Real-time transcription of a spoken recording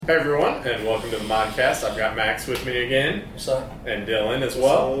Hey everyone, and welcome to the Modcast. I've got Max with me again. What's up? And Dylan as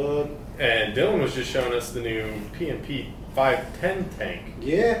well. And Dylan was just showing us the new PMP 510 tank.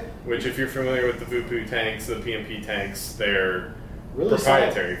 Yeah. Which, if you're familiar with the Vupu tanks, the PMP tanks, they're really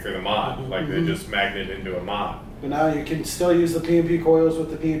proprietary for the mod. Like, they just magnet into a mod. But now you can still use the PMP coils with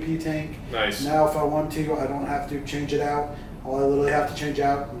the PMP tank. Nice. Now if I want to, I don't have to change it out. All I literally have to change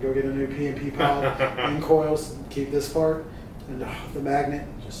out and go get a new PMP pod and coils and keep this part. And the magnet,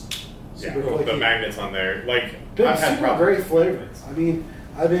 just super clicky. The magnets on there. Like, I've had super great flavor. I mean,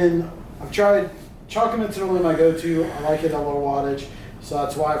 I've tried, chalk and normally my go-to. I like it at low wattage. So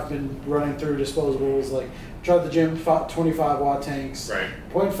that's why I've been running through disposables. Like, tried the gym 25 watt tanks. Right.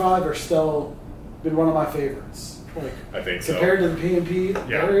 0.5 are still been one of my favorites. Like, I think so. Compared to the PMP,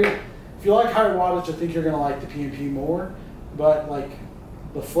 yeah. If you like higher wattage, I think you're going to like the PMP more. But, like,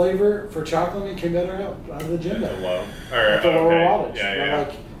 the flavor for chocolate meat came better out of the gym. At the low. At the lower wattage. Yeah.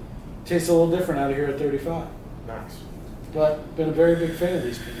 Like, tastes a little different out of here at 35. Nice. But been a very big fan of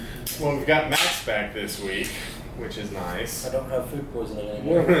these PMPs. Well, we've got Max back this week, which is nice. I don't have food poisoning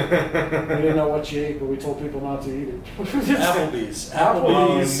anymore. We didn't know what you ate, but we told people not to eat it. Applebee's. Oh,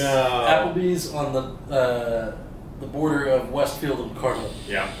 no. Applebee's on the border of Westfield and Cardinal.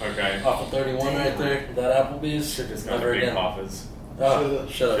 Yeah, okay. Off of 31 right there. That Applebee's. Should just got Never big again. coffers. Oh,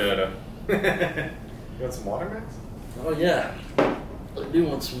 shoulda. You want some water, Max? Oh, yeah. I do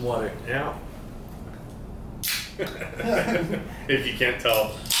want some water. Yeah. If you can't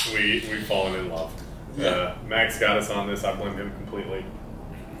tell, we've fallen in love. Yeah. Max got us on this. I blame him completely.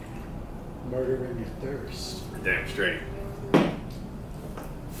 Murdering your thirst. Damn straight.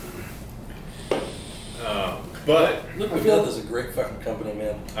 But Liquid is a great fucking company,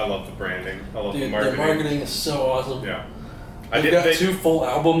 man. I love the branding. I love Dude, the marketing. their marketing is so awesome. Yeah. They've got 2 full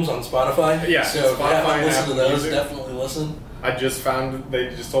albums on Spotify. Yeah, so if you Spotify haven't and listened to Apple those, Music. definitely listen. I just found, they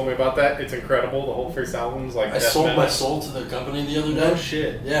just told me about that. It's incredible. The whole first album's like I sold my soul to their company the other day. No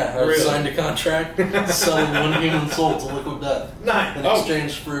shit. Yeah, I Really? signed a contract selling one human soul to Liquid Death Nice. in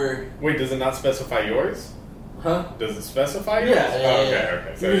exchange for... Wait, does it not specify yours? Huh? Does it specify yours? Yeah,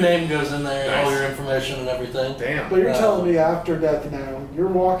 Okay. So your name goes in there, Nice. all your information and everything. Damn. But you're telling me after death now, you're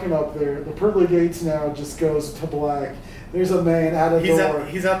walking up there, the pearly gates now just goes to black. There's a man at a door.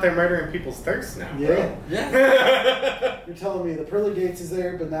 He's out there murdering people's thirst now. Yeah. Bro. Yeah. You're telling me the pearly gates is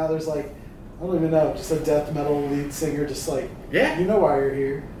there, but now there's like, I don't even know, just a death metal lead singer just like, Yeah. you know why you're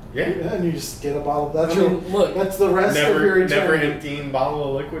here. Yeah. And you just get a bottle. That's look, that's the rest of your Never eternity. emptying bottle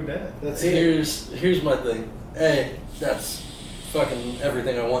of liquid death. That's it. Here's my thing. A, that's fucking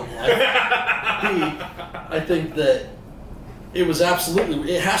everything I want in life. B, I think that it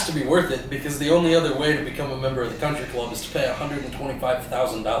has to be worth it because the only other way to become a member of the country club is to pay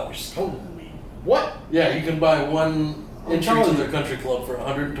 $125,000. Holy. What? Yeah, you can buy one I'm entry telling to you. their country club for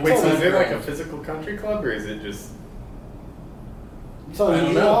 $125,000. Wait, so is it like a physical country club or is it just... So I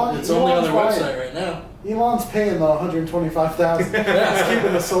don't know. It's only on their website right now. Elon's paying the $125,000. He's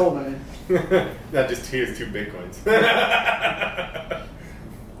keeping the soul, man. Not just here's 2 bitcoins.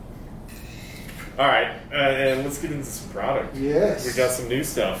 All right, and let's get into some product. Yes. We got some new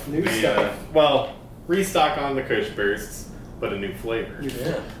stuff. New stuff. Well, restock on the Kush Bursts, but a new flavor.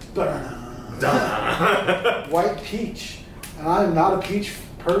 Yeah. White peach. And I'm not a peach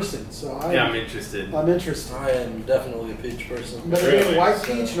person, so I'm interested. I'm interested. I am definitely a peach person. But Really? again, white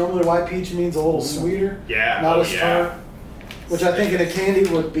peach, normally white peach means a little sweeter. Yeah, Not oh, as yeah. tart. Which I think in a candy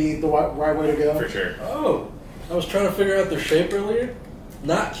would be the right way to go. For sure. Oh, I was trying to figure out their shape earlier.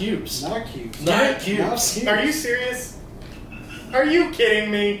 Not cubes. Not cubes. Not cubes. Not cubes. Are you serious? Are you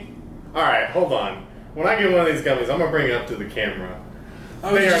kidding me? All right, hold on. When I get one of these gummies, I'm gonna bring it up to the camera.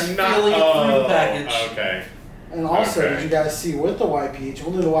 I was They just are not. feeling it through the package. Okay. And also, Okay. did you guys see with the white peach?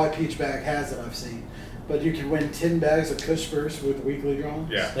 Only the white peach bag has it, I've seen. But you can win 10 bags of Kush Burst with weekly drawings.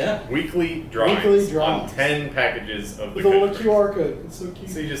 Yeah. Yeah. Weekly drawings. Weekly drawings. On 10 packages of the With a little Kush Burst. QR code. It's so cute.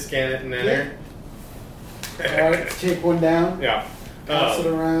 So you just scan it and enter. Alright, take one down. Yeah. Pass it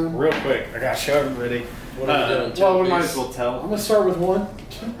around. Real quick, I gotta show everybody. What are we doing? Well, we Two might piece? as well I'm tell. going to start with one.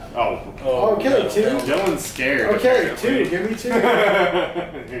 Oh. Okay, no, 2. no. Dylan's scared. Okay, apparently. 2. Give me 2.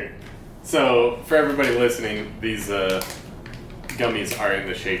 Here. So, for everybody listening, these gummies are in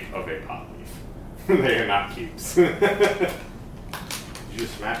the shape of a pot leaf. They are not cubes. Did you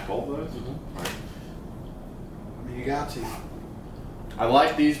just smash both of those? Mhm. I mean, you got to. I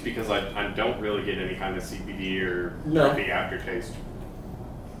like these because I don't really get any kind of CBD or No. fruity aftertaste.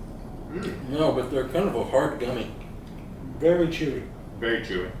 No, but they're kind of a hard gummy. Very chewy. Very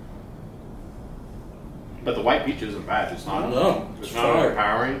chewy. But the white peach isn't bad. It's not. No, It's it's not fire.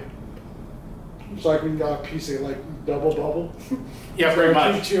 overpowering. It's like when you got a piece of like double bubble. Yeah, pretty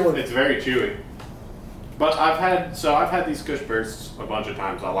much. Chewy. It's very chewy. But I've had these Kush Bursts a bunch of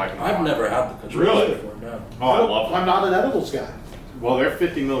times. I like them. I've never had the Kush Really? before. No. Oh, I love them. I'm not an edibles guy. Well, they're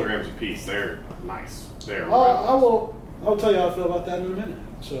 50 milligrams a piece. They're nice. They're. Really I'll tell you how I feel about that in a minute.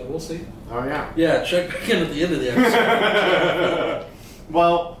 So we'll see. Oh yeah. Yeah, check back in at the end of the episode.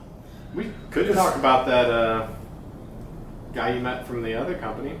 Well, we could talk about that guy you met from the other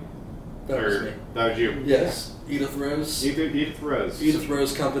company. That was me. That was you. Yes, Edith Rose. Edith Rose. Edith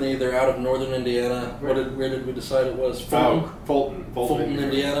Rose Company. They're out of northern Indiana. Where did we decide it was? Fulton,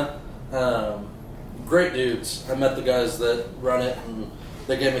 Indiana. Great dudes. I met the guys that run it, and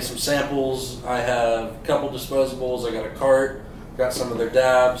they gave me some samples. I have a couple disposables. I got a cart. Got some of their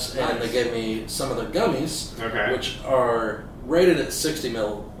dabs, and they gave me some of their gummies, which are rated at 60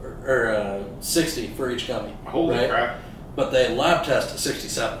 mil or 60 for each gummy. Holy crap! But they lab test at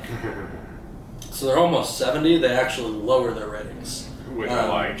 67. So they're almost 70. They actually lower their ratings. Which I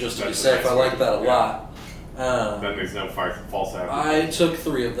like. Just to be safe, I like that a lot. Then there's no false advertising. I took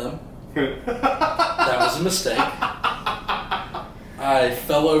 3 of them. That was a mistake. I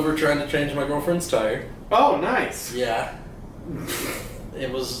fell over trying to change my girlfriend's tire. Oh, nice. Yeah.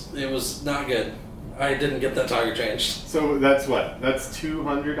 It was not good. I didn't get that tire changed. So that's what? That's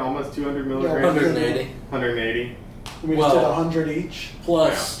 200, almost 200 milligrams? 180. 180. We just did 100 each.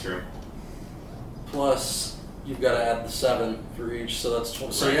 Plus, yeah, true. Plus, you've got to add the 7 for each, so that's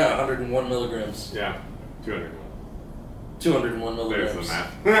 20. So yeah, 101 milligrams. Yeah, 200. 201 milligrams. There's the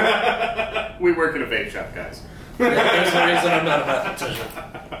math. We work at a vape shop, guys. Yeah, there's the reason I'm not a mathematician.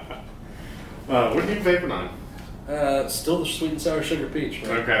 What are you vaping on? Still the sweet and sour sugar peach,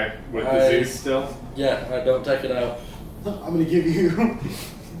 man. Okay, with the Zeus still? Yeah, I don't take it out. I'm going to give you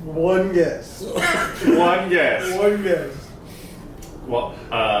one guess. One guess. One guess. Well,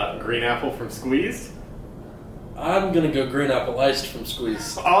 green apple from Squeezed? I'm going to go green apple iced from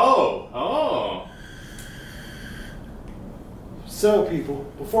Squeezed. Oh. So, people,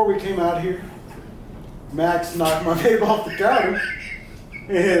 before we came out here, Max knocked my vape off the counter,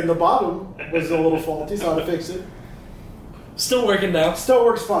 and the bottom was a little faulty, so I had to fix it. Still working now. Still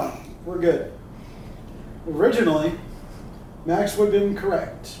works fine. We're good. Originally, Max would have been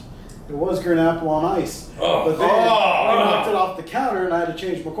correct. It was green apple on ice. But then I knocked it off the counter, and I had to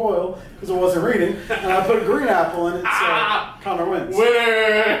change my coil because it wasn't reading, and I put green apple in it, so Connor wins.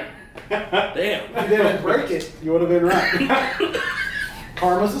 Winner! Damn. If you didn't break it, you would have been right.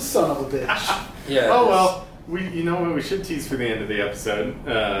 Karma's a son of a bitch. Yeah. Oh well, you know what we should tease for the end of the episode?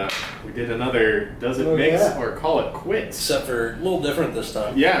 We did another Does It Mix or Call It Quits? Except for a little different this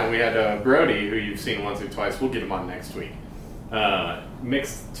time. Yeah, we had Brody, who you've seen once or twice. We'll get him on next week.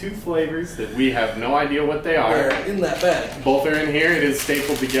 Mixed 2 flavors that we have no idea what they are. They're in that bag. Both are in here. It is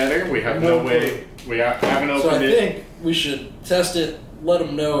stapled together. We have no way. We haven't opened it. So I think we should test it, let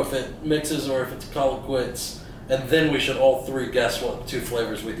them know if it mixes or if it's Call It Quits, and then we should all 3 guess what 2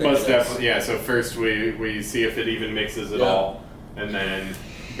 flavors we think Most it is. definitely, yeah. So first we see if it even mixes at all, and then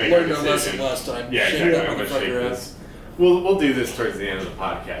make Learned a our decision. lesson last time. Yeah, Shake exactly. that I'm gonna shake motherfucker this. We'll do this towards the end of the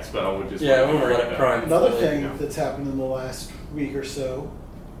podcast, but we'll just Yeah, we won't let it prime. Another thing that's happened in the last week or so,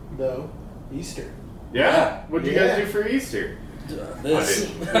 though, Easter. Yeah. What'd you guys do for Easter?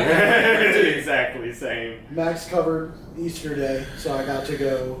 This. I did exactly same. Max covered Easter Day, so I got to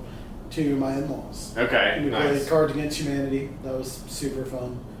go to my in-laws. Okay, And we played Cards Against Humanity. That was super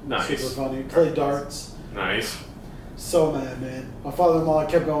fun. Nice. Super funny. Played darts. Nice. So mad, man. My father-in-law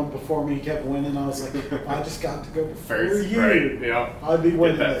kept going before me, kept winning. I was like, if I just got to go before First, you, right? Yeah. I'd be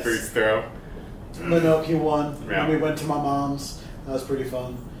winning Get that this. first throw. But no, he won. Yeah. And we went to my mom's. That was pretty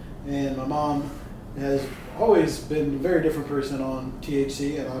fun. And my mom has always been a very different person on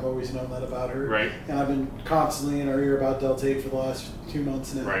THC, and I've always known that about her. Right. And I've been constantly in her ear about Deltate for the last 2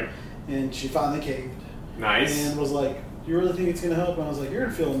 months now. Right. And she finally caved. Nice. And was like, "You really think it's going to help?" And I was like, "You're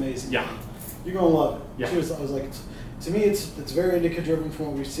going to feel amazing. Yeah. You're going to love it." Yeah. I was like, to me, it's very indica driven from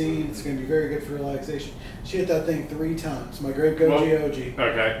what we've seen. It's going to be very good for relaxation. She hit that thing 3 times. My great Goji OG.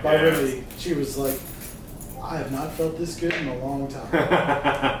 Okay. By Ridley. She was like, I have not felt this good in a long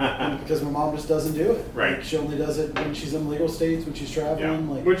time. Because my mom just doesn't do it. Right. Like, she only does it when she's in legal states, when she's traveling.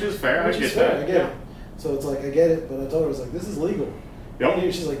 Yeah. Like, Which is fair. I get that. I get it. So it's like, I get it, but I told her, I was like, this is legal. Yep.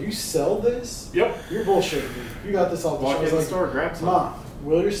 And she's like, you sell this? Yep. You're bullshitting me. You got this off the Walk shelf. in I was the store, grab some. Mom,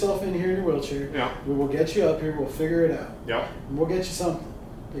 wheel yourself in here in your wheelchair. Yeah. We will get you up here. We'll figure it out. Yep. And we'll get you something.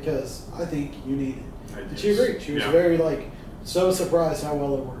 Because I think you need it. And she just- agreed. She was very, so surprised how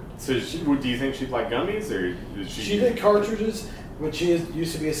well it worked. So, do you think she'd like gummies, or did she? She did cartridges, but she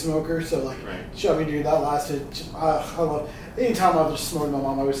used to be a smoker, so Right. I mean, dude, that lasted. I love. Anytime I just smoked my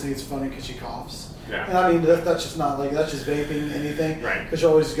mom, I always think it's funny because she coughs. Yeah. And I mean, that's just not like, that's just vaping anything. Right. Because you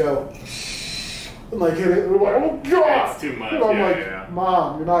always go, and like hit it, and we're like, oh God! It's too much. And I'm Yeah, like, yeah.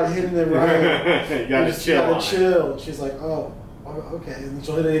 Mom, you're not hitting it right. You gotta just chill. gotta on it. chill. And she's like, oh, okay. And then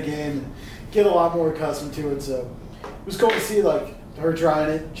she'll hit it again and get a lot more accustomed to it. So it was cool to see like her trying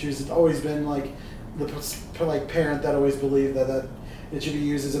it. She's always been like the like parent that always believed that it should be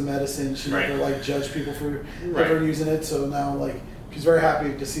used as a medicine. She Right. never like judge people for Right. ever using it. So now like she's very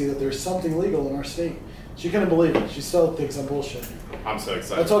happy to see that there's something legal in our state. She couldn't believe it. She still thinks I'm bullshit. I'm so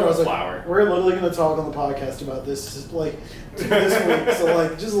excited I told her, I for was flower. like, we're literally going to talk on the podcast about this like this week. So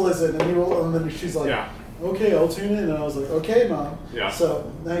like, just listen. And then she's like, Yeah. okay, I'll tune in. And I was like, okay, Mom. Yeah.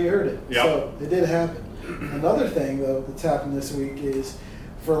 So now you heard it. Yep. So it did happen. Another thing though that's happened this week is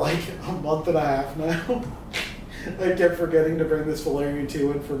for like a month and a half now, I kept forgetting to bring this Valerian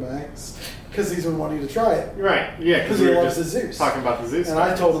 2 in for Max because he's been wanting to try it. Right. Yeah. Because we he were loves just the Zeus. talking about the Zeus. And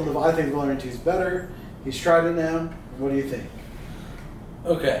I told him that I think Valerian 2 is better. He's tried it now. What do you think?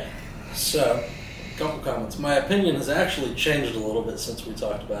 Okay, so a couple comments. My opinion has actually changed a little bit since we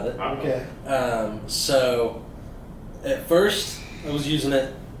talked about it. Uh-oh. Okay. So at first, I was using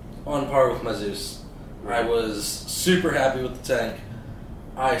it on par with my Zeus. I was super happy with the tank.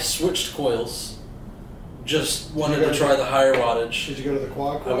 I switched coils. Just wanted to try the higher wattage. Did you go to the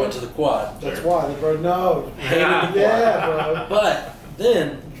quad? I went to the quad. That's Sure. why, bro. No. Yeah. Yeah, bro. But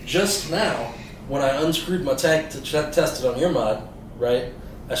then, just now, when I unscrewed my tank to test it on your mod, right,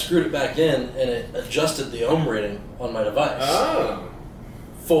 I screwed it back in and it adjusted the ohm rating on my device. Oh.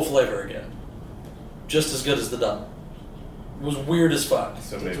 Full flavor again. Just as good as the dump. It was weird as fuck.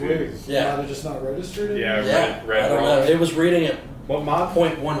 So That's maybe. weird. Yeah. Might have just not registered it. Yeah. Yeah, Red I don't wrong. know. It was reading at What mod?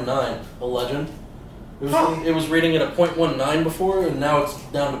 0.19, a legend. It was, Huh. it was reading it at 0.19 before, and now it's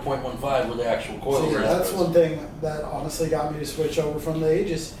down to 0.15 with the actual coils. See, are. that's one thing that honestly got me to switch over from the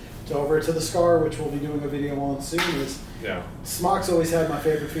Aegis to over to the Scar, which we'll be doing a video on soon. Is Yeah. Smock's always had my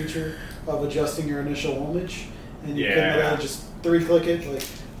favorite feature of adjusting your initial ohmage, and you can Yeah. literally just 3-click it. Like,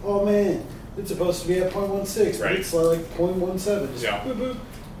 oh man, it's supposed to be at 0.16, but Right. it's like 0.17. Just Yeah. boop, boop,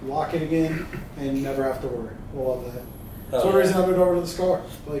 lock it again, and you never have to worry. I love that. That's Oh, one yeah. reason I moved over to the Scar.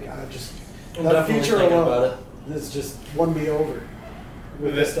 Like, I just I'm that definitely feature thinking alone about it. has just won me over.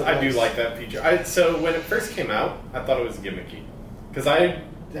 With this I do device. like that feature. So when it first came out, I thought it was gimmicky because I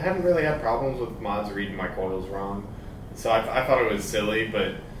haven't really had problems with mods reading my coils wrong. So I thought it was silly,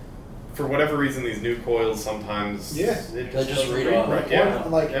 but for whatever reason, these new coils sometimes Yeah. it They just doesn't read off. right. Like, Yeah,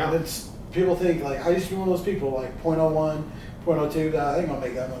 like yeah. it's people think like I used to be one of those people like 0.01, 0.02. I ain't gonna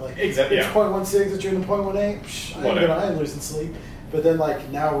make that one. Like Exactly, it's yeah. 0.16 that you're in the 0.18. Psh, Whatever. I ain't losing sleep. But then like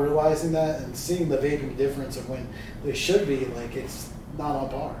now realizing that and seeing the vaping difference of when they should be, like it's not on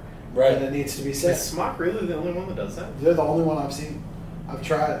par. Right. And it needs to be Is set. Smock really the only one that does that? They're the only one I've seen. I've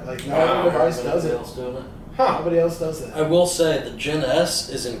tried. Like no Wow. other device Nobody does it. else doing it. Huh? Nobody else does that. I will say the Gen S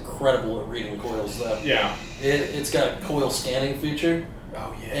is incredible at reading coils, though. Yeah. It's got a coil scanning feature,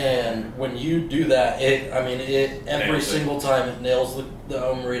 Oh yeah. and when you do that, every Nails it. single time it nails the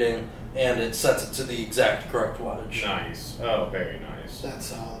ohm reading, and it sets it to the exact correct wattage. Nice. Oh, very nice. That's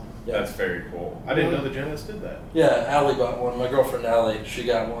solid. Yeah. That's very cool. I didn't know the Gen S did that. Yeah, Allie bought one. My girlfriend Allie, she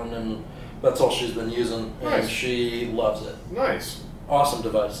got one, and that's all she's been using, and Nice. she loves it. Nice. Awesome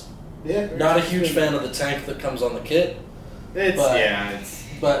device. Yeah. Not a huge fan of the tank that comes on the kit, It's But- it's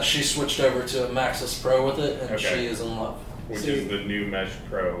but she switched over to a Maxxis Pro with it, and Okay. she is in love. which See- is the new Mesh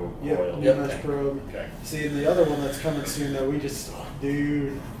Pro Yep. coil. New Yep. Mesh probe. Okay. See, and the other one that's coming soon that we just,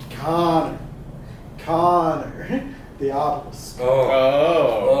 dude, Connor, the Obelisk.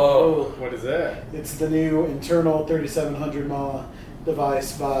 Oh. What is that? It's the new internal 3700 mAh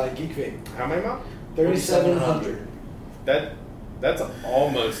device by GeekVape. How many mil? 3700. That's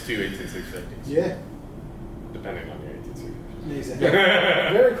almost two 18650s. Yeah, Depending on your 18650s. exactly.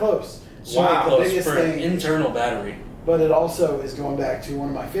 Very close. So Wow. like, the Close biggest for thing, an internal battery. but it also is going back to one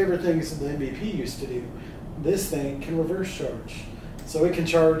of my favorite things that the MVP used to do. This thing can reverse charge. So it can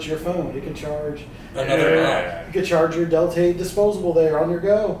charge your phone. It can charge. Another Yeah. You can charge your Delta 8 disposable there on your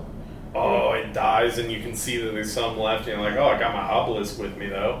go. Oh, it dies, and you can see that there's some left. And you're like, oh, I got my obelisk with me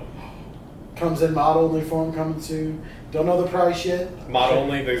though. Comes in mod only form coming soon. Don't know the price yet. Mod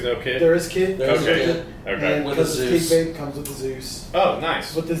only. There's no kit. There is kit. There is Okay. a kit. Okay. And With because a it's Zeus. GeekVape, comes with the Zeus. Oh,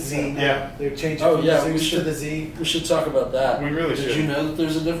 nice. With the Z now. Yeah. They've changed it Oh, from yeah, the we Zeus to should- the Z. We should talk about that. We really Did should. you know that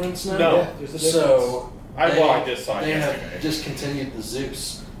there's a difference now? No. Yeah, there's a difference. So I just saw it they yesterday. have discontinued the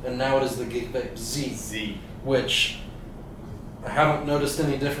Zeus, and now it is the GeekVape Z, Z which I haven't noticed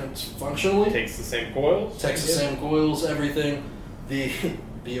any difference functionally. takes the same coils. Takes the Yeah. same coils, everything.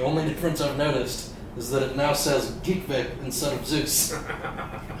 The only difference I've noticed is that it now says GeekVape instead of Zeus.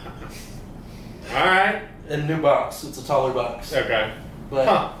 right. And new box. It's a taller box. Okay.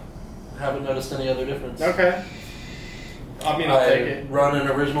 But haven't noticed any other difference. Okay. I mean, I'll take it. Run an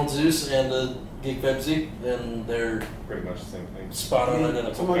original Zeus and a Geek Pepsi, and they're Pretty much the same thing. spot on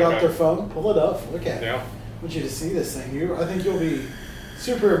identical. Someone got their phone, pull it up, look at it. Yeah. I want you to see this thing. I think you'll be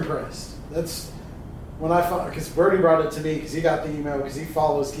super impressed. That's when I found, because Birdie brought it to me because he got the email because he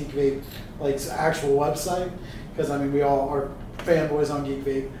follows Geek Vape, like actual website. Because I mean, we all are fanboys on Geek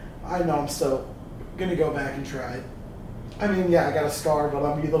Vape. I know I'm still gonna go back and try it. I mean, yeah, I got a scar, but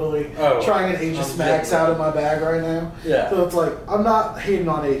I'm literally trying an Aegis Max out of my bag right now. Yeah. So it's like I'm not hating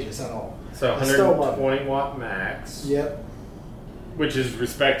on Aegis at all. So 120 watt max. Yep. Which is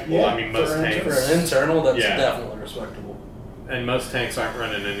respectable. Yeah, I mean, most For tanks. an internal, that's Yeah. definitely respectable. And most tanks aren't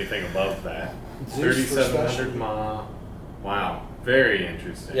running anything above that. Zeus for 3,700 specialty. mAh. Wow. Very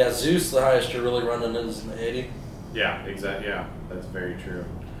interesting. Yeah, Zeus, the highest you're really running is an 80. Yeah, exactly. Yeah, that's very true.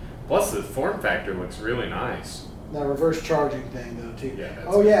 Plus, the form factor looks really nice. That reverse charging thing, though, too. Yeah, that's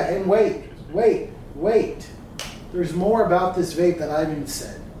Oh, yeah, and wait. There's more about this vape than I even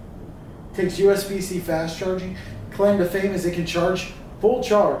said. Takes USB-C fast charging. Claim to fame is it can charge full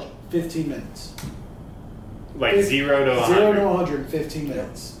charge 15 minutes. Like 0 to 100. 0 to 100 in 15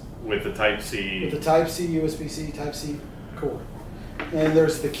 minutes. With the Type-C. With the Type-C, USB-C, Type-C cord. And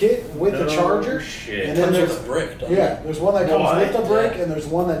there's the kit with the No charger. shit. And It then comes there's with a brick, doesn't yeah, it? there's one that comes What? with the brick, Yeah. and there's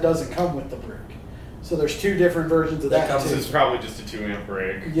one that doesn't come with the brick. So there's two different versions of That that, comes too. This is probably just a 2 amp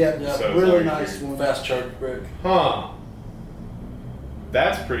rig. Yeah, Yeah. So as really long as nice you're- one. Fast charge brick. Huh.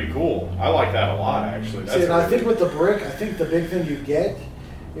 That's pretty cool. I like that a lot, actually. That's See, and I really- think with the brick, I think the big thing you get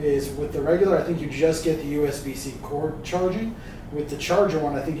is with the regular, I think you just get the USB-C cord charging. With the charger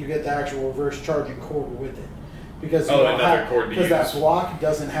one, I think you get the actual reverse charging cord with it. Because you Oh, don't another have- cord to because that use. block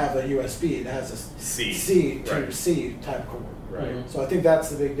doesn't have a USB, it has a C. C to Right. C type cord. Right. Mhm. So I think that's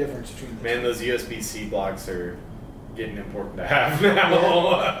the big difference between the Man, two. those USB-C blocks are getting important to have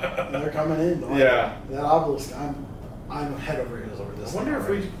now. They're coming in. Like, Yeah. That obelisk, I'm head over heels over this. I wonder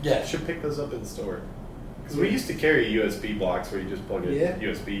thing if we Yeah. should pick those up in store. Because we used to carry USB blocks where you just plug a Yeah.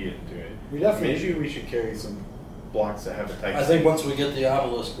 USB into it. We definitely Maybe we should carry some blocks that have a Type-C. I think once we get the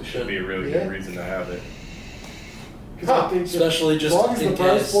obelisk, we Should should. be a really Yeah. good reason to have it. 'Cause I Huh. think Especially just as long as the in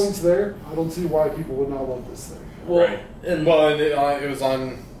price case. point's there, I don't see why people would not love this thing. Well, Right. and Well, and it was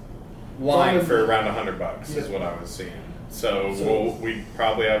on line Fine. for around $100 is Yeah. what I was seeing. So, So- we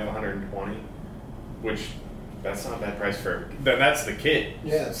probably have 120, which that's not a bad price for. That's the kit.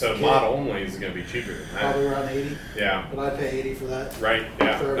 Yeah, it's So the kit. mod only is going to be cheaper than that. Probably around 80, Yeah. but I'd pay 80 for that. Right.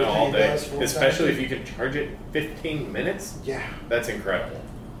 Yeah. For No, everything all it day. does, full Especially if time. you can charge it 15 minutes. Yeah. That's incredible.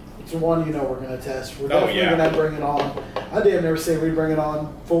 It's the one we're going to test. We're Oh, definitely yeah. going to bring it on. I damn never say we bring it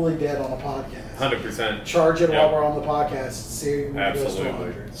on fully dead on a podcast. 100%. Charge it Yep. while we're on the podcast. See when it goes to Absolutely.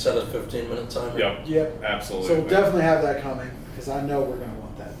 100. set a 15-minute timer. Yep. Yep. Absolutely. So we'll definitely have that coming because I know we're going to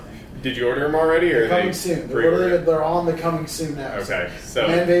want that thing. Did you order them already, or They're are they coming soon. pre-ordered? They're on the coming soon now. Okay. So.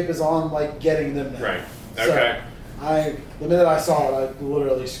 Man Vape is on like getting them now. Right. So, Okay. the minute I saw it, I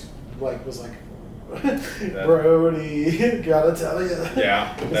literally was like, Brody, gotta tell you.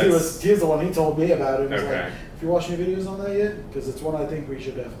 Yeah, He's the one he told me about it. He was Okay. like, "Have you watched any videos on that yet? Because it's one I think we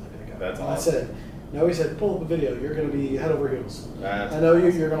should definitely pick up." That's and awesome. I said, "No." He said, "Pull up a video. You're gonna be head over heels. That's I know you.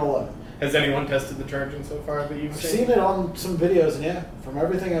 awesome. You're gonna love it." Has anyone tested the charging so far that you've I've seen it on some videos, and yeah, from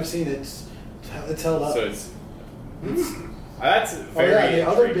everything I've seen, it's held up. So it's. That's Oh very. yeah, the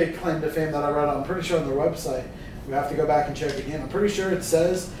other intriguing. big claim to fame that I read, I'm pretty sure on their website, we have to go back and check again. I'm pretty sure it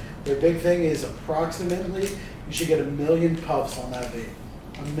says their big thing is approximately you should get 1 million puffs on that vape.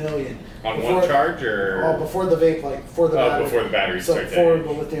 1 million. On one charge, or Oh, before the vape, like before the battery. before the batteries So start before to the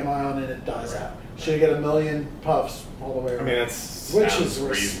lithium ion and it dies out. Should get 1 million puffs all the way I around. mean, that's which sounds is reasonable.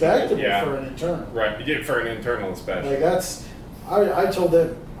 respectable Yeah. for an internal. Right, you did for an internal, especially. Like that's, I told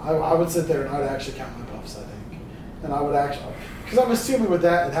them I would sit there and I'd actually count my puffs. I think, and I would actually, because I'm assuming with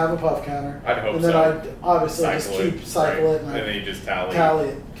that it'd have a puff counter. I'd hope and then so. I'd obviously just keep cycle right. it and then I'd you just tally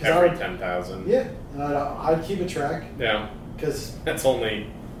it. 'Cause I every would- 10,000. Yeah, and I'd keep a track Yeah, because that's only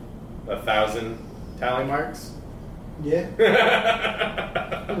 1,000 tally marks. yeah,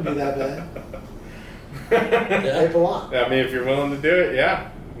 it wouldn't be that bad. Yeah. Vape a lot. I mean, if you're willing to do it, yeah,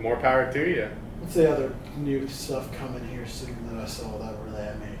 more power to you. What's the other new stuff coming here soon that I saw that really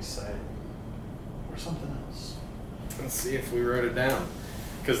had me excited? Or something else? Let's see if we wrote it down.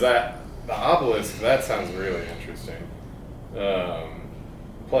 Because the obelisk, that sounds really interesting.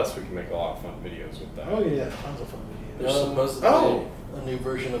 Plus, we can make a lot of fun videos with that. Oh yeah, tons of fun videos. There's supposed to be Oh. a new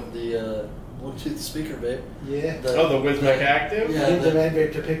version of the Bluetooth speaker vape. Yeah. Oh, the Wismec Active? I Yeah, need the that- Man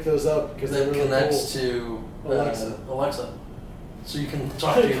Vape to pick those up because that they're really connects cool. to Alexa. Alexa. so you can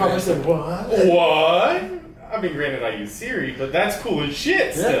talk to I your probably said, grandson. what? What? I mean, granted, I use Siri, but that's cool as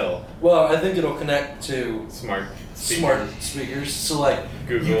shit still. Well, I think it'll connect to Smart speakers. So like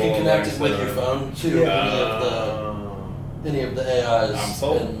Google, you can connect it with Alexa. your phone to any of the AIs. I'm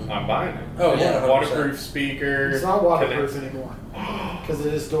sold. and- I'm buying it. Oh yeah, 100%. Waterproof speaker. It's not waterproof connect- anymore. Because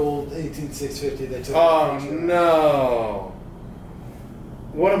it is dual 18650. They took Oh the feature. no!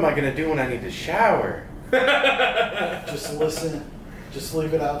 What am I gonna do when I need to shower? Just listen. Just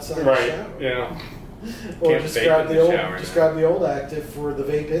leave it outside Right. the shower. Yeah. Or Can't just vape grab in the the old, shower just now. grab the old active for the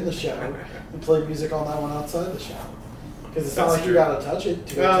vape in the shower and play music on that one outside the shower. Because it's not That's like true. you gotta touch it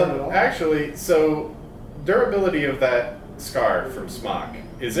to go turn it on. Actually, so durability of that scar from smock,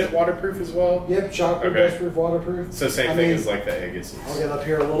 is it waterproof as well? Yep, shockproof, Okay. dustproof, waterproof. So same I thing mean, as like the Aegis. I'll get up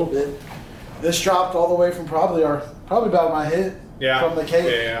here a little bit. This dropped all the way from probably about my hip from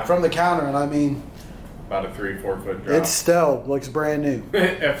the from the counter, and I mean About a 3-4 foot drop. it's still looks brand new,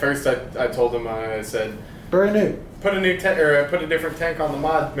 At first, I told him, I said, brand new. put a new put a different tank on the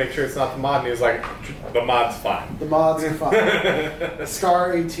mod, make sure it's not the mod, and he was like, the mod's fine. The mods are fine.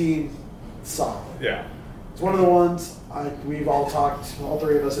 Scar 18, solid. Yeah. It's one of the ones we've all talked. All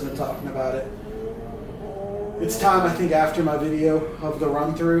three of us have been talking about it. It's time, I think, after my video of the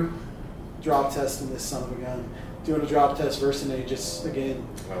run through, drop testing this son of a gun. Doing a drop test versus an Aegis again.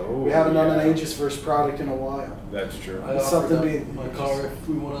 Oh, We haven't done an Aegis versus product in a while. That's true. I It's offered something up being- my car if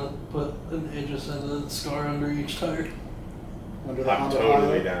we want to put an Aegis and a scar under each tire. Under the I'm Honda totally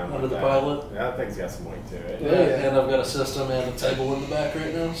Pilot. down Under with the that. Pilot. Yeah, that thing's got some weight to it. Yeah, yeah. And I've got a system and a table in the back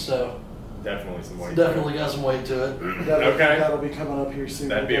right now, so Definitely some weight definitely got some weight to it. Okay. That'll be coming up here soon.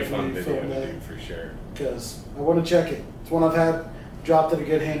 That'd be We'll a fun definitely video film to that. do for sure. Because I want to check it. It's one I've had dropped it a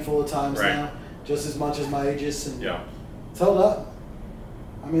good handful of times Right. now, just as much as my Aegis, and Yeah. it's held up.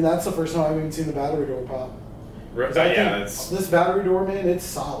 I mean, that's the first time I've even seen the battery door pop. 'Cause I think That's this battery door, man, it's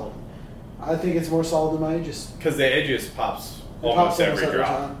solid. I think it's more solid than my Aegis. because the Aegis pops It almost pops almost every every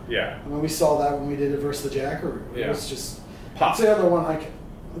drop. time. Yeah. I mean, we saw that when we did it versus the Jackaroo. It Yeah. was just Pop. It's the other one.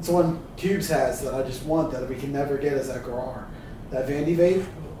 It's the one Cubes has that I just want that we can never get is that Garrar, that Vandy vape.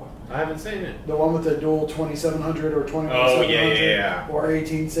 I haven't seen it. The one with the dual 2700 or 2100 Oh, yeah. or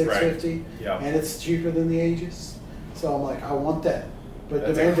 18650, Yeah. and it's cheaper than the Aegis. So I'm like, I want that. But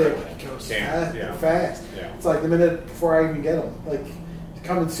That's demand it incredible. goes Can't, yeah. fast. Yeah. It's like the minute before I even get them, like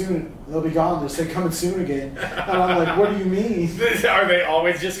coming soon. They'll be gone. They'll say coming soon again, and I'm like, what do you mean? Are they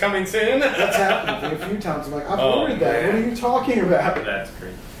always just coming soon? That's happened a few times. I'm like, I've Oh, ordered that. What are man. you talking about? That's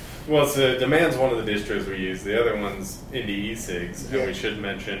great. Well, so Demand's one of the distros we use. The other one's Indie E-Cigs, Yeah. and we should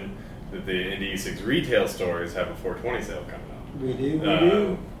mention that the Indie E-Cigs retail stores have a 420 sale coming up. We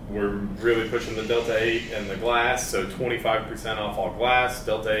do. We're really pushing the Delta 8 and the glass, so 25% off all glass,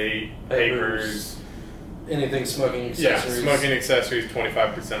 Delta 8, papers. Anything smoking accessories. Yeah, smoking accessories,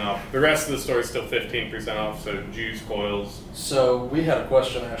 25% off. The rest of the store is still 15% off, so juice, coils. So we had a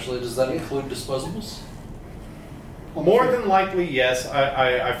question actually. Does that include disposables? More than likely, yes.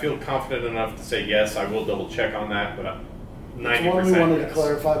 I feel confident enough to say yes. I will double check on that, but 90% It's one we wanted yes. to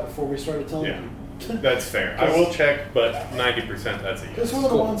clarify before we started telling Yeah. you. That's fair. I will check, but 90% that's a yes. It's one of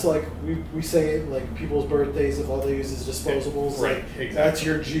the ones like we say it like people's birthdays if all they use is disposables. Right, like, exactly. That's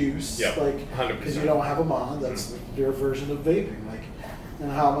your juice. Yep, Like 100%. because you don't have a mod. That's your version of vaping. Like,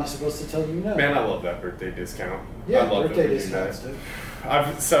 and how am I supposed to tell you no? Man, I love that birthday discount. yeah, I love birthday that we do discounts,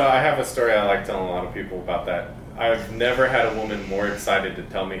 that. dude. So I have a story I like telling a lot of people about that. I've never had a woman more excited to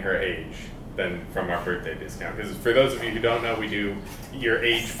tell me her age than from our birthday discount. Because for those of you who don't know, we do your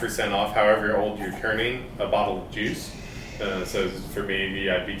age % off, however old you're turning, a bottle of juice. So for me,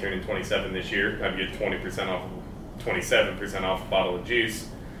 I'd be turning 27 this year. I'd get 20% off, 27% off a bottle of juice.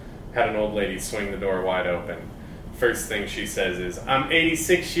 Had an old lady swing the door wide open. First thing she says is, "I'm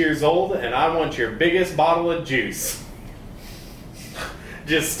 86 years old and I want your biggest bottle of juice."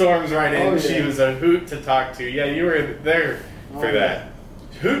 Just storms right in. Oh, yeah. She was a hoot to talk to. Yeah, you were there for Oh, that.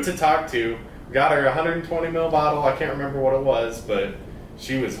 Hoot to talk to. Got her 120 ml bottle. I can't remember what it was, but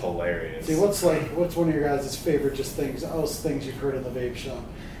she was hilarious. See, what's one of your guys' favorite things you've heard in the vape shop?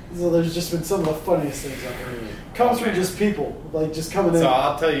 So there's just been some of the funniest things I've heard. Comes from just people like just coming in. So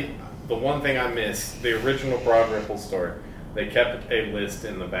I'll tell you, the one thing I miss, the original Broad Ripple store, they kept a list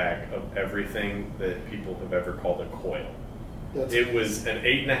in the back of everything that people have ever called a coil. It was an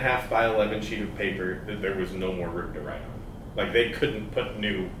 8.5 by 11 sheet of paper that there was no more room to write on. Like they couldn't put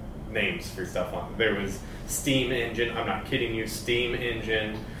new names for stuff on. There was steam engine. I'm not kidding you. Steam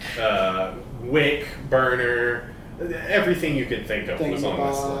engine, wick, burner, everything you could think of was on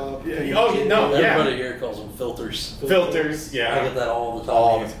this Thingamabob, list. Oh no, yeah. Everybody here calls them filters. Filters, yeah. I get that all the time.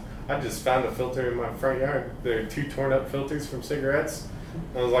 All here. I just found a filter in my front yard. There are 2 torn up filters from cigarettes.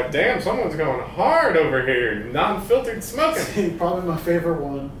 I was like, damn, someone's going hard over here. Non-filtered smoking. Probably my favorite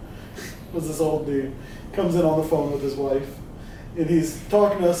one was this old dude. Comes in on the phone with his wife. And he's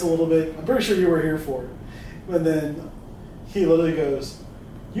talking to us a little bit. I'm pretty sure you were here for it. And then he literally goes,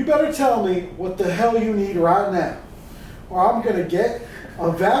 you better tell me what the hell you need right now. Or I'm going to get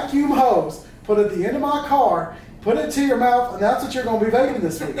a vacuum hose, put it at the end of my car, put it to your mouth, and that's what you're going to be vaping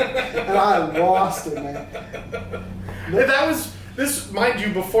this week. And I lost it, man. That was, this, mind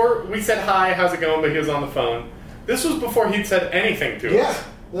you, before we said hi, how's it going, but he was on the phone. This was before he'd said anything to us.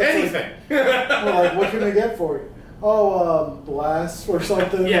 Anything. Like, we're like, what can I get for you? Oh, blast or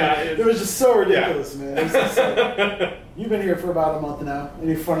something. Yeah. It was just so ridiculous, man. It was just like, you've been here for about a month now.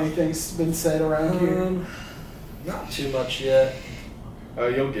 Any funny things been said around here? Not too much yet. Oh,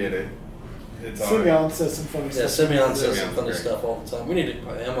 you'll get it. It's Simeon says some funny stuff. Yeah, Simeon says some funny great. stuff all the time. We need to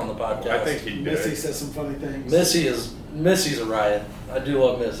put him on the podcast. I think he did. Missy says some funny things. Missy's a riot. I do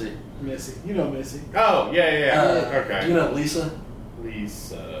love Missy. Missy. You know Missy. Oh, yeah. Okay. Do you know Lisa?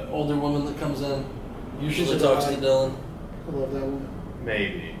 Lisa. Older woman that comes in. Usually She's talks a to Dylan. I love that woman.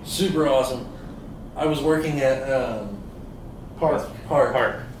 Maybe. Super awesome. I was working at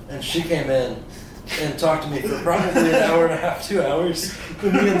Park. And she came in and talked to me for probably an hour and a half, 2 hours.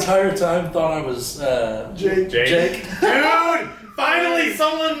 And the entire time thought I was Jake. Dude! Finally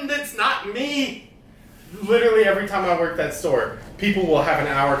someone that's not me! Literally every time I work that store, people will have an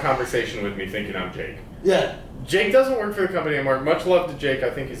hour conversation with me thinking I'm Jake. Yeah. Jake doesn't work for the company anymore. Much love to Jake.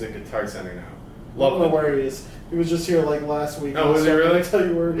 I think he's at Guitar Center now. I don't know where he is. He was just here like last week. Oh, was he really? I couldn't tell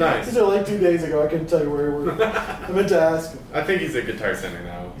you where. Nice. He was here like 2 days ago. I couldn't tell you where he worked. I meant to ask him. I think he's at Guitar Center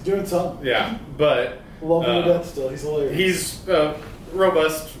now. He's doing something. Yeah, but Love him to death still. He's hilarious. he's a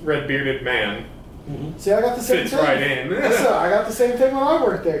robust, red-bearded man. Mm-hmm. See, I got the same Fits thing. right in. I got the same thing when I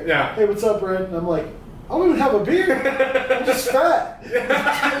worked there. Yeah. Hey, what's up, Red? And I'm like, I don't even have a beard. I'm just fat.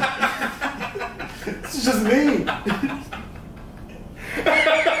 It's just me.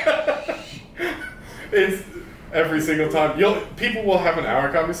 It's every single time. People will have an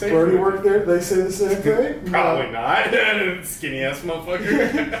hour conversation. Brody worked there. They say the same thing. Probably not. Skinny ass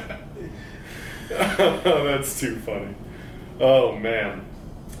motherfucker. Oh, that's too funny. Oh man.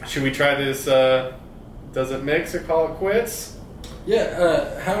 Should we try this? Does it mix or call it quits?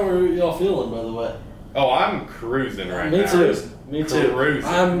 Yeah. How are y'all feeling, by the way? Oh, I'm cruising right Me now. too. Me too. Cruising.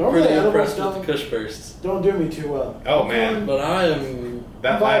 I'm Normally pretty edibles impressed with don't- the Kush bursts, Don't do me too well. Oh man, but I am.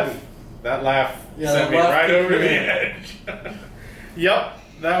 that Vibey. laugh Yeah, sent that me laugh right kicked over me the in. edge. Yep,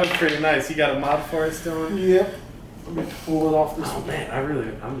 that was pretty nice. You got a mod for us, Dylan? Yep. Let me pull it off this Oh one.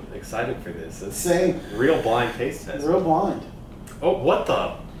 man, I'm excited for this. It's Same. real blind taste test. Real blind. Oh, what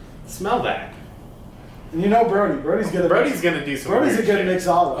the? Smell that. And you know Brody. Brody's gonna do some Brody's a weird good shit.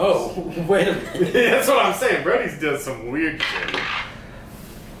 mixologist. Oh, wait a minute. That's what I'm saying. Brody's does some weird shit.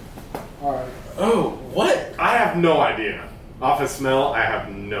 All right. Oh, what? I have no idea. Off of smell, I have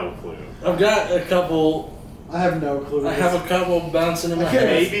no clue. I've got a couple. I have no clue. I have a couple bouncing in my head.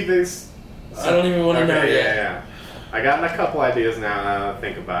 Maybe there's. I don't even want to know yet. Yeah. I got a couple ideas now that I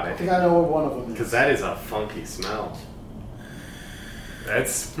think about I it. think I know what one of them is. Because that is a funky smell.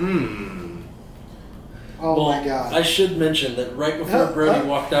 That's Oh Well, my god. I should mention that right before Brody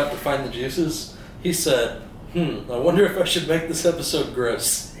walked out to find the juices, he said, I wonder if I should make this episode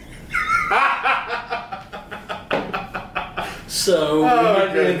gross. So, we Oh,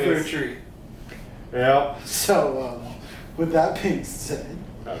 might be in for a goodness. treat. Yep. So, with that being said,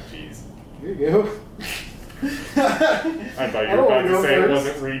 Oh jeez. here you go. I thought you I were don't about wanna to go say it first.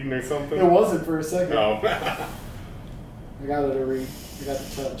 wasn't reading or something. It wasn't for a second. Oh. I got it to read. I got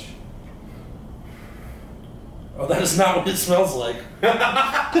the touch. Oh, that is not what it smells like.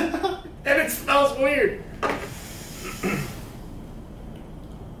 And it smells weird.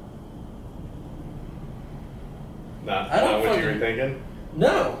 Not I don't what you were fucking- thinking.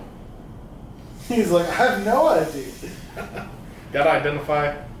 No. He's like, I have no idea. Gotta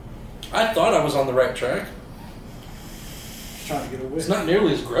identify. I thought I was on the right track. Just trying to get away. It's not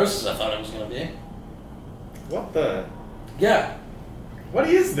nearly as gross as I thought it was going to be. What the? Yeah. What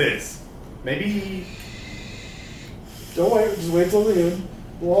is this? Maybe. Don't wait. Just wait till the end.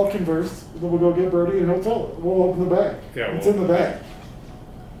 We'll all converse. Then we'll go get Birdie and he'll tell it. We'll open the bag. Yeah, it's we'll in the open the bag.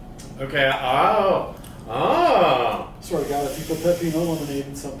 Okay. Oh. Oh. Swear to God, if you put pepino lemonade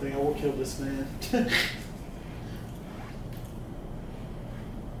in something, I will kill this man.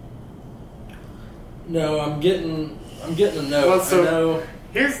 No, I'm getting a note. Well, so I know,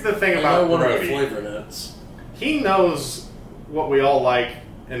 here's the thing I about know one of the Brody. flavor notes. He knows what we all like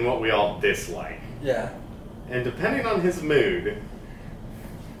and what we all dislike. Yeah. And depending on his mood,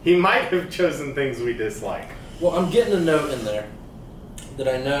 He might have chosen things we dislike. Well, I'm getting a note in there that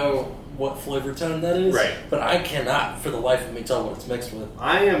I know what flavor tone that is. Right. But I cannot, for the life of me, tell what it's mixed with.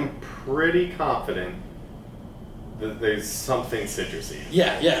 I am pretty confident that there's something citrusy.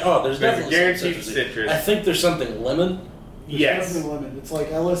 Yeah. Oh, there's definitely guaranteed something citrusy. citrus. I think there's something lemon. Yes. Definitely lemon. It's like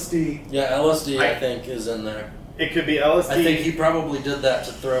LSD. Yeah, LSD, I think, is in there. It could be LSD. I think he probably did that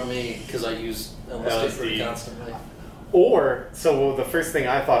to throw me, because I use LSD pretty LSD. constantly. Or, so the first thing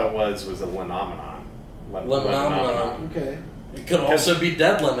I thought it was a Lenommenon. Lenommenon. Okay. It could also be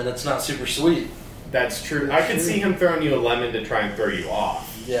dead lemon. It's not super sweet. That's true. I could see him throwing you a lemon to try and throw you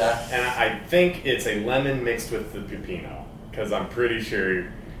off. Yeah. And I think it's a lemon mixed with the pepino. Because I'm pretty sure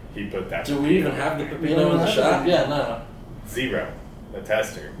he put that. Do we even have the pepino in the shop? Yeah, no. 0. The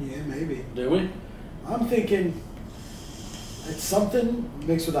tester. Yeah, maybe. Do we? I'm thinking it's something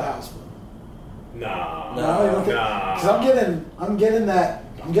mixed with a house blend. No. I don't think, Nah. because I'm getting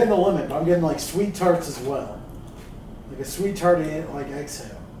the lemon, but I'm getting like sweet tarts as well, like a sweet tart in like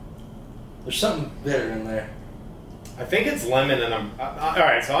exhale. There's something bitter in there. I think it's lemon, and all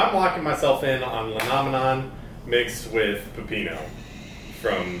right. So I'm locking myself in on Lenommenon mixed with pepino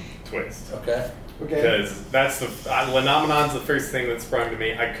from Twist. Okay. Okay. Because that's Lenommenon's the first thing that sprung to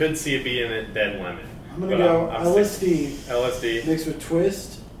me. I could see it being a dead lemon. I'm gonna go I'm LSD LSD mixed with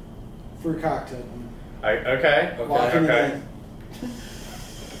Twist for a cocktail. Okay. Locking it in.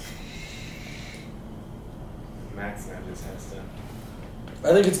 Max now just has to.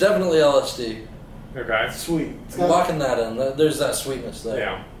 I think it's definitely LSD. Okay. Sweet. It's I'm got- locking that in. There's that sweetness there.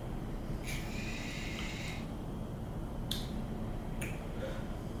 Yeah.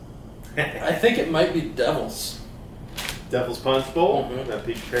 I think it might be Devil's. Devil's Punch Bowl. Mhm. That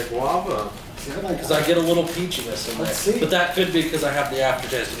peach cream guava. See, I like Because I get a little peachiness in there. Let's see. But that could be because I have the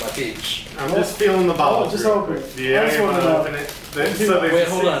aftertaste of my peach. I'm just feeling the bottle. just real open quick. it. Yeah, I just you wanna want to know. open it? I'm too- So there's Wait, a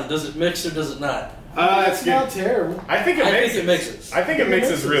hold six- on. Does it mix or does it not? It's it's good. not terrible. I think it I mixes. think it mixes. I think it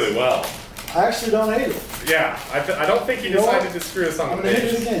mixes really well. I actually don't hate it. Yeah, I don't think he You know what? decided to screw us on I'm the gonna hit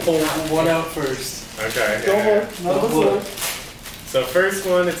it mix. again. Pull one out first. Okay. Don't yeah. look. None of us Don't look. look. So first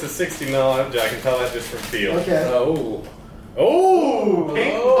one, it's a 60 mil. I can tell that just from feel. Okay. Oh. Oh,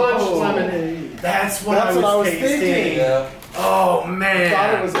 pink punch Oh. lemonade. That's what That's I what I was was tasting. thinking. Yeah. Oh I man.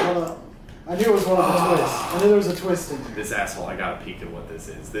 thought it was one of. I knew it was one of the twists. I knew there was a twist in there. This asshole. I got a peek at what this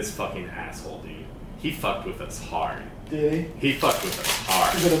is. This fucking asshole, dude. He fucked with us hard. Did he? He fucked with us Is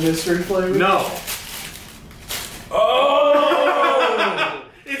hard. it a mystery flavor? No. Oh!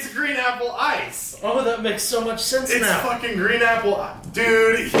 It's green apple ice. Oh, that makes so much sense It's now. fucking green apple.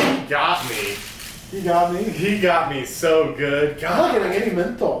 Dude, he got me. You got me. He got me so good. I'm not God. getting any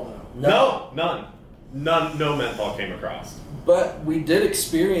menthol though. No, none. No menthol came across. But we did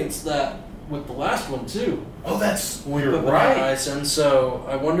experience that with the last one too. Oh, that's We you're put vanilla right. ice in, so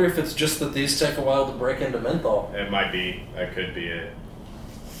I wonder if it's just that these take a while to break into menthol. It might be. That could be it.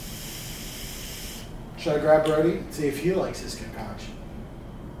 Should I grab Brody and see if he likes his concoction?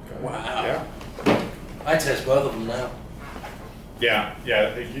 Wow. Yeah. I taste both of them now. Yeah.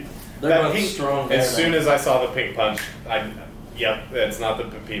 They're both strong there, As soon man. as I saw the pink punch, yep, that's not the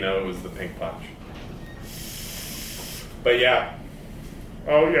pepino. It was the pink punch. But yeah.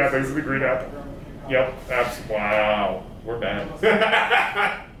 Oh yeah, there's the green apple. Yep. Wow. We're bad.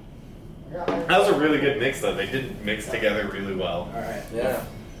 That was a really good mix, though. They did mix together really well. All right. Yeah.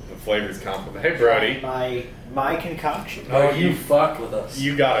 The flavors complement. Hey, Brody, My concoction. Oh, you fucked with us.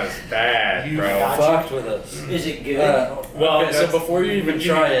 you got us bad, You bro. fucked with us. Is it good? Well, Okay, so that's- before you even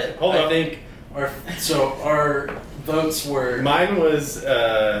try it, Hold I on. think our votes were Mine was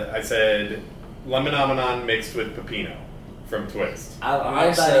I said Lemonamenon mixed with pepino from Twist. I'm I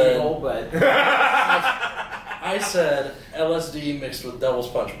not said- that evil, but I said LSD mixed with Devil's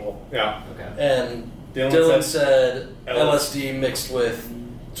Punch Bowl, Yeah. okay. and Dylan Dylan said said LSD mixed with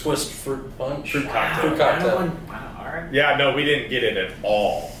Twist Fruit Punch. Fruit cocktail. Fruit cocktail. Wow, all right. Yeah, no, we didn't get it at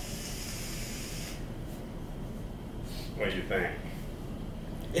all. What do you think?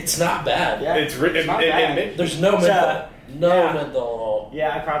 It's not bad. Yeah. It's written. not bad. There's no It's, menthol. No yeah. menthol at all.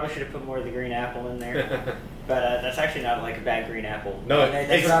 Yeah, I probably should have put more of the green apple in there, but that's actually not like a bad green apple. No, And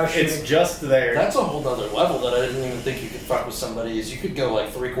that's what I was it's shooting. just there. That's a whole nother level that I didn't even think you could fuck with somebody. Is you could go like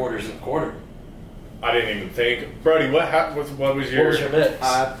 3/4 and a quarter. I didn't even think. Brody, what was your? What was your mix?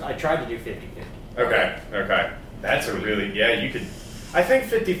 I tried to do 50-50. Okay. That's a really you could. I think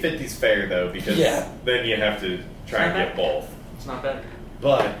 50-50's fair though because Yeah. then you have to try and get both. It's not bad.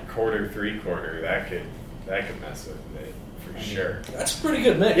 But quarter, 3/4, that could mess with it for sure. That's a pretty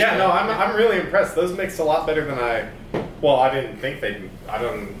good mix. Yeah, man. no, I'm really impressed. Those mixed a lot better than I didn't think they. I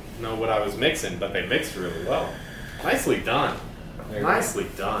don't know what I was mixing, but they mixed really well. Nicely done. Nicely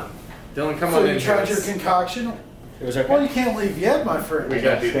done. Dylan, come So on you in tried here. your concoction? It was okay. Well, you can't leave yet, my friend. We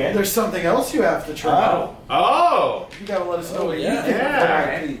gotta do that. There's something else you have to try. Oh! You gotta let us know Oh, what yeah. you think Yeah. of the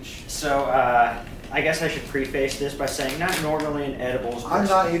Alright. white peach. So, I guess I should preface this by saying not normally an edibles. I'm person.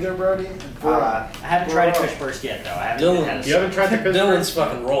 not either, Brody. Bro, I haven't tried a Bro. Kush Burst yet, though. I haven't Dylan. even had a You haven't tried the Pittsburgh? Dylan's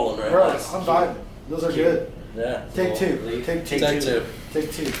fucking rolling right bro, now. I'm vibing. Those are good. Yeah. Take two. Leave. Take two. Take two.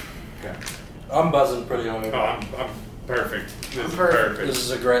 Take two. I'm buzzing pretty hard. Oh, I'm perfect. This is Perfect. perfect. This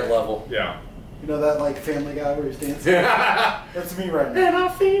is a great level. Yeah. You know that like Family Guy where he's dancing? And That's me right now. I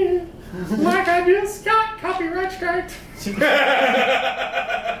feel like I just got copyright striked.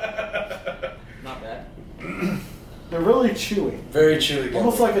 Not bad. They're really chewy. Very chewy.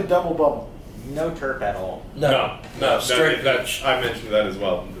 Almost like a double bubble. No terp at all. No, straight that's I mentioned that as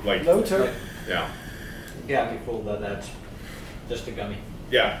well. Like, No turp. yeah. Yeah, I'd be fooled that that's just a gummy.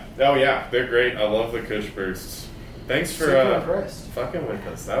 Yeah. Oh, yeah. They're great. I love the Kush Bursts. Thanks for Super impressed. fucking with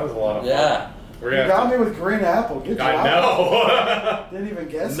us. That was a lot of fun. Yeah. We're You gonna got have me with green apple. Good to, job. I know. Didn't even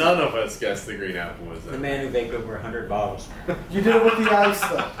guess. None of us guessed the green apple was The in. man who baked over 100 bottles. You did it with the ice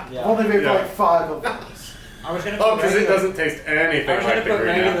though. Yeah. Only made Yeah. like 5 of those. I was gonna. Oh, put because it regular- doesn't taste I anything was like gonna the put green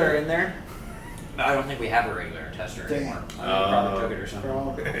regular apple. in there. But I don't think we have a regular tester Damn. anymore. I probably took it or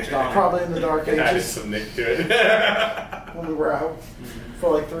something. It's gone. Probably in the dark Added ages some nick to it. when we were out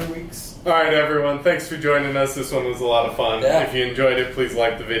for like 3 weeks. All right, everyone. Thanks for joining us. This one was a lot of fun. Yeah. If you enjoyed it, please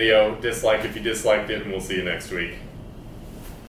like the video. Dislike if you disliked it, and we'll see you next week.